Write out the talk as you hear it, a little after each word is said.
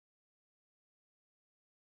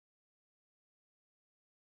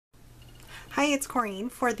Hi, it's Corinne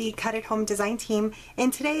for the Cut at Home design team,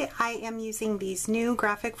 and today I am using these new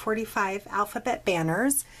Graphic 45 alphabet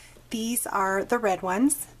banners. These are the red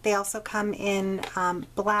ones. They also come in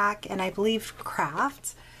black and I believe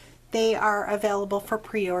craft. They are available for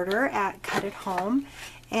pre-order at Cut at Home,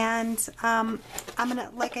 and I'm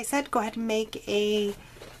gonna, like I said, go ahead and make a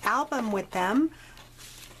album with them.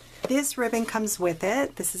 This ribbon comes with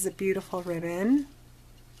it. This is a beautiful ribbon.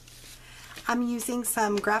 I'm using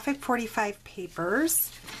some Graphic 45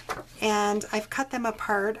 papers and I've cut them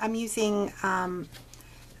apart. I'm using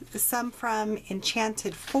some from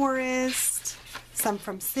Enchanted Forest, some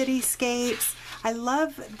from Cityscapes. I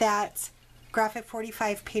love that Graphic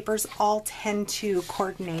 45 papers all tend to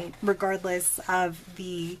coordinate regardless of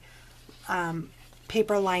the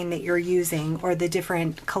paper line that you're using or the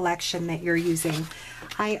different collection that you're using.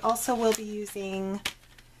 I also will be using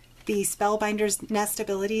the Spellbinders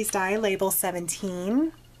Nestabilities die label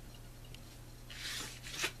 17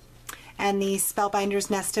 and the Spellbinders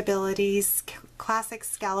Nestabilities classic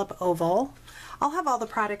scallop oval. I'll have all the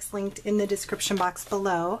products linked in the description box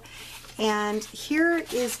below, and here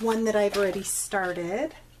is one that I've already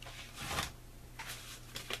started.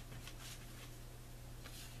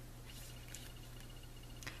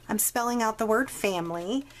 I'm spelling out the word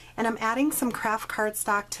family, and I'm adding some craft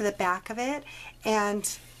cardstock to the back of it and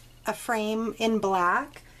a frame in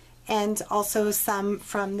black, and also some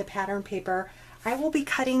from the pattern paper. I will be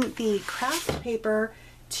cutting the craft paper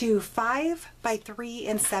to 5 by 3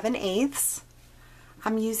 7/8.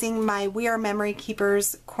 I'm using my We Are Memory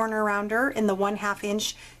Keepers corner rounder in the 1/2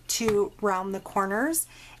 inch to round the corners,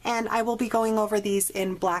 and I will be going over these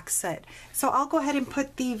in black soot. So I'll go ahead and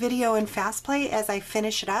put the video in fast play as I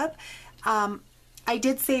finish it up. I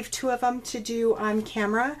did save 2 of them to do on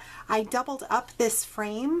camera. I doubled up this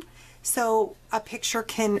frame so a picture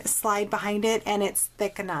can slide behind it and it's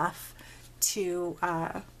thick enough to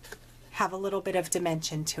have a little bit of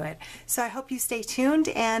dimension to it. So I hope you stay tuned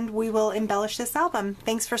and we will embellish this album.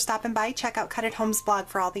 Thanks for stopping by. Check out Cut at Home's blog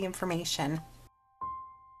for all the information.